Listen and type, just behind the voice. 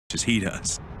as he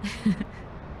does.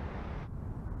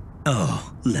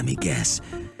 Oh, let me guess.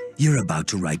 You're about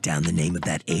to write down the name of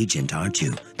that agent, aren't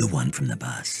you? The one from the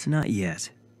bus. Not yet.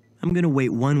 I'm gonna wait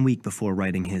 1 week before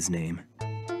writing his name.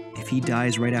 If he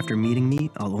dies right after meeting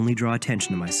me, I'll only draw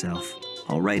attention to myself.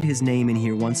 I'll write his name in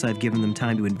here once I've given them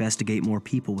time to investigate more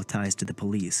people with ties to the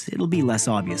police. It'll be less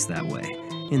obvious that way.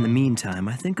 In the meantime,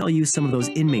 I think I'll use some of those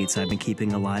inmates I've been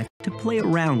keeping alive to play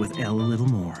around with Elle a little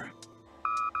more.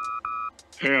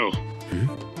 Elle.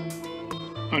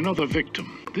 Another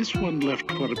victim. This one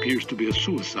left what appears to be a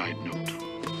suicide note.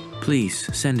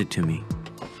 Please, send it to me.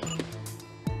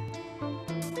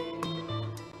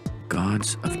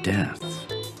 Gods of Death.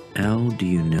 Elle, do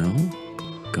you know?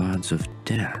 Gods of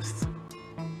Death.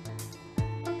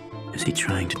 Is he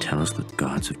trying to tell us that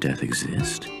gods of death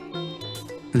exist?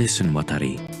 Listen,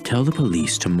 Watari. Tell the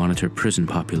police to monitor prison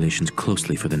populations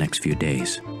closely for the next few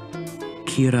days.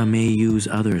 Kira may use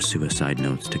other suicide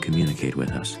notes to communicate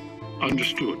with us.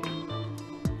 Understood.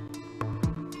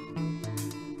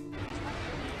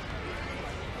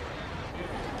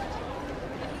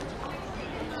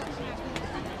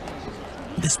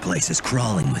 This place is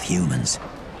crawling with humans.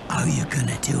 How are you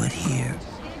gonna do it here?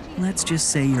 Let's just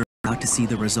say you're about to see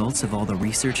the results of all the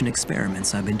research and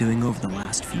experiments I've been doing over the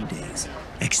last few days.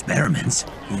 Experiments?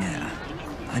 Yeah.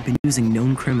 I've been using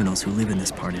known criminals who live in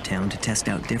this part of town to test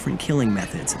out different killing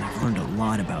methods, and I've learned a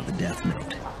lot about the Death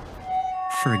Note.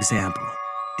 For example,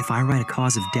 if I write a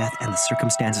cause of death and the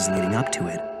circumstances leading up to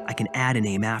it, I can add a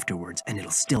name afterwards, and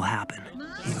it'll still happen.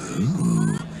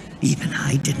 Ooh, even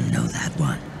I didn't know that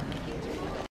one.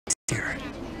 Here.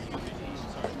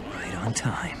 Right on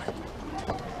time.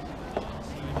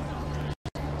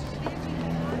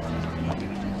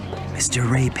 Mr.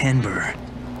 Ray Penber,